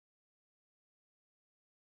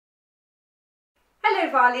Hello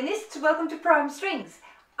violinists, welcome to Prime Strings.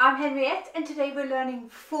 I'm Henriette and today we're learning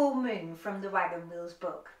Full Moon from the Waggon Wheels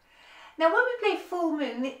book. Now when we play Full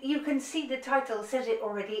Moon, you can see the title says it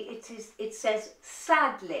already, it says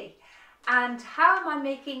sadly. And how am I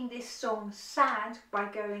making this song sad? By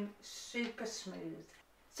going super smooth.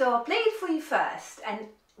 So I'll play it for you first, and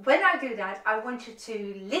when I do that I want you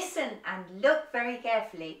to listen and look very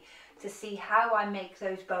carefully to see how I make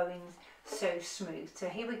those bowings so smooth. So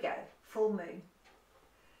here we go, Full Moon.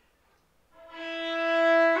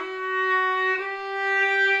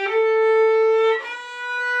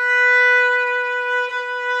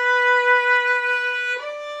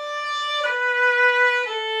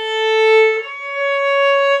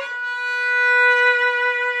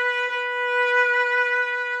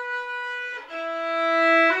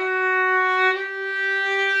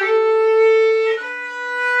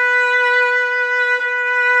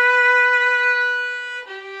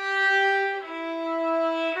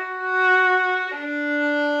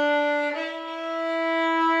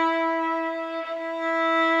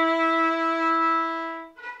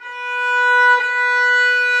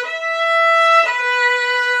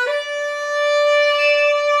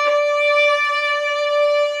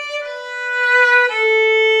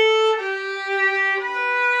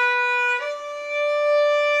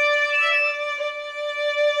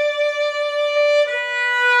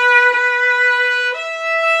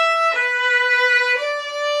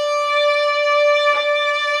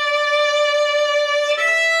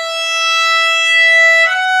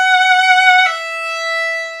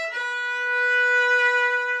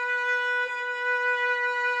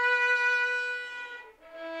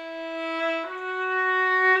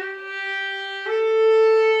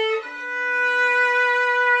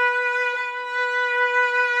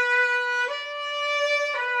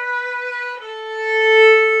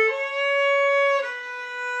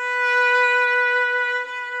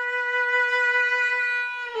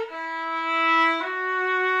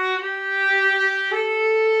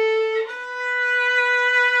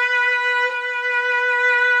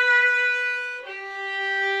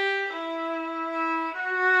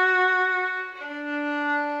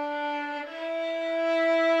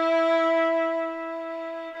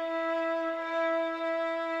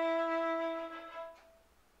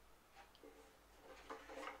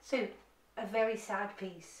 So, a very sad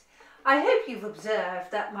piece. I hope you've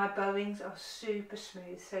observed that my bowings are super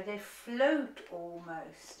smooth, so they float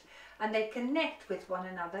almost, and they connect with one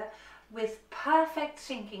another with perfect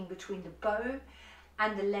syncing between the bow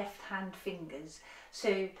and the left hand fingers.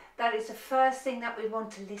 So that is the first thing that we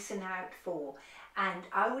want to listen out for. And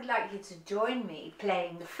I would like you to join me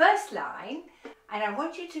playing the first line, and I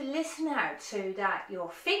want you to listen out so that your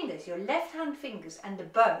fingers, your left hand fingers and the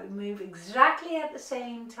bow move exactly at the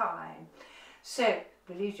same time. So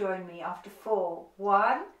will you join me after 4?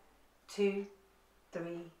 1, 2,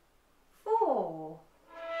 3, 4.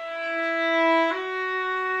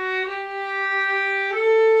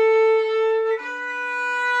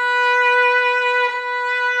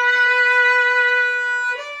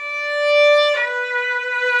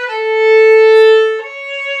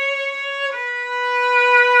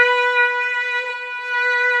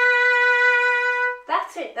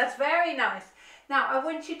 That's very nice. Now I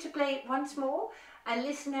want you to play it once more and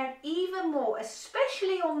listen out even more,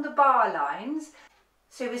 especially on the bar lines.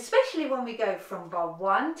 So especially when we go from bar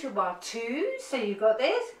 1 to bar 2. So you got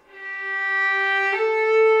this.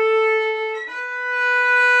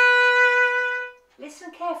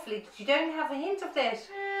 Listen carefully, you don't have a hint of this.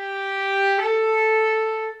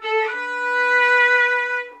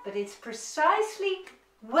 But it's precisely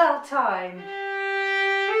well timed.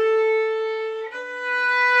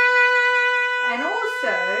 And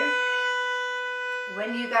also,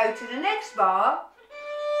 when you go to the next bar,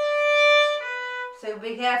 so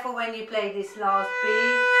be careful when you play this last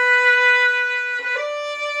beat.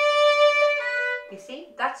 You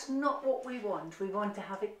see, that's not what we want. We want to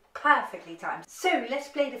have it perfectly timed. So let's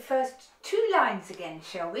play the first 2 lines again,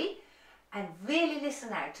 shall we? And really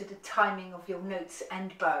listen out to the timing of your notes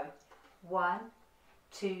and bow. 1,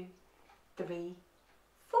 2, 3,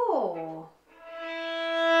 4.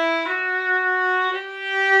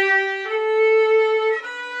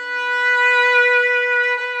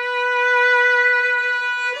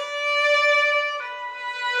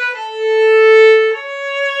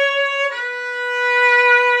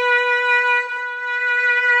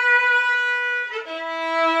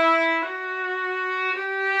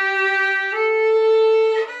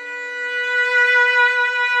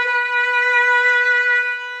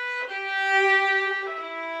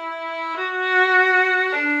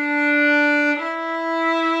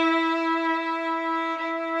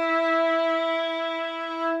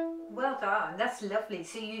 done. That's lovely.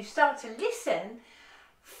 So you start to listen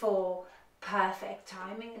for perfect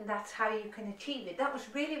timing, and that's how you can achieve it. That was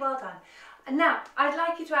really well done. And now I'd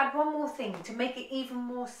like you to add one more thing to make it even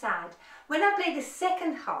more sad. When I play the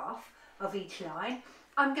second half of each line,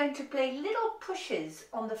 I'm going to play little pushes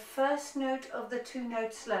on the first note of the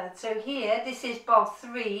 2-note slur. So here, this is bar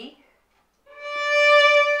 3.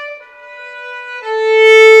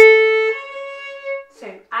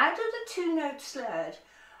 So out of the 2-note slurred,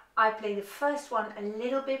 I play the first one a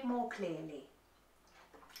little bit more clearly.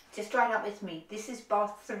 Just try that with me. This is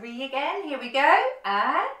bar 3 again. Here we go.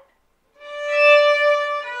 And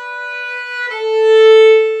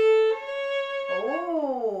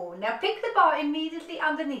now pick the bar immediately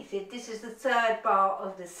underneath it. This is the 3rd bar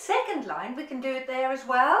of the 2nd line. We can do it there as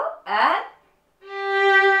well. And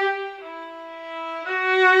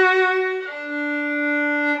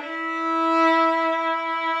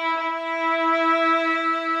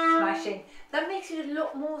smashing. That makes it a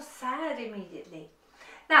lot more sad immediately.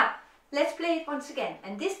 Now, let's play it once again.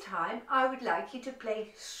 And this time, I would like you to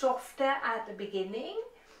play softer at the beginning.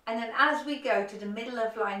 And then as we go to the middle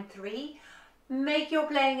of line 3, make your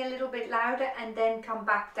playing a little bit louder and then come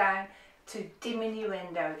back down to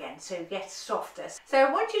diminuendo again, so it gets softer. So I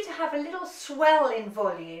want you to have a little swell in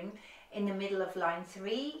volume in the middle of line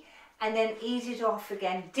 3 and then ease it off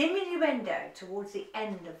again, diminuendo towards the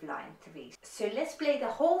end of line 3. So let's play the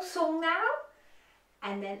whole song now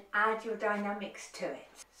and then add your dynamics to it.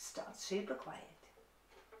 Start super quiet.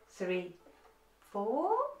 3,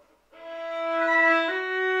 4.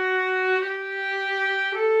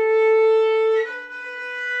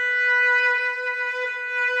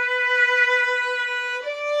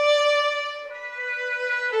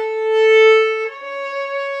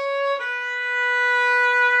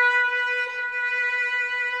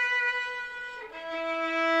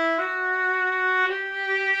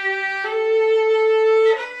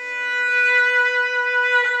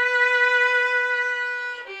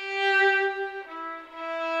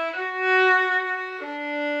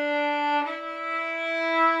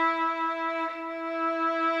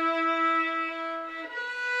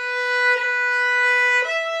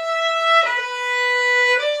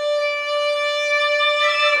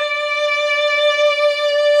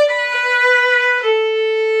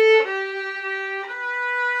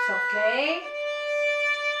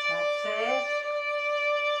 That's it.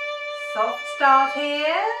 Soft start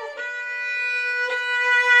here.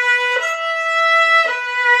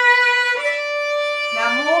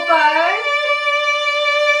 Now more bow.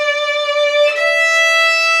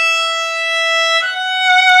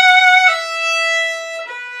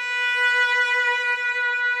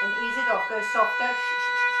 And ease it off, go softer.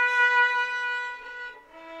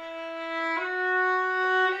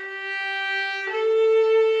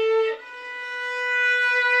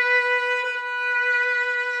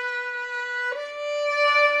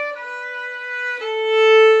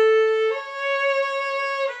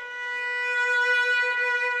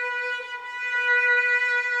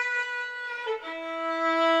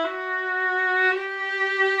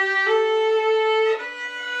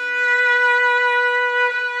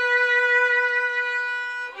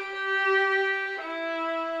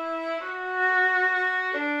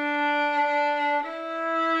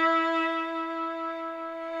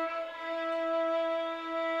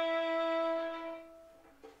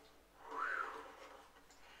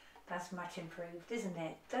 That's much improved, isn't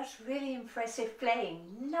it? That's really impressive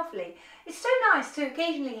playing. Lovely. It's so nice to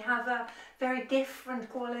occasionally have a very different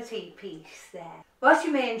quality piece there. Whilst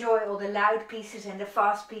you may enjoy all the loud pieces and the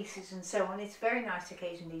fast pieces and so on, it's very nice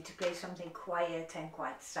occasionally to play something quiet and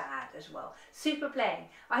quite sad as well. Super playing.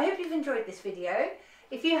 I hope you've enjoyed this video.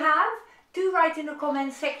 If you have, do write in the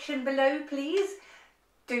comment section below, please.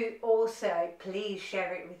 Do also, please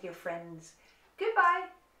share it with your friends. Goodbye.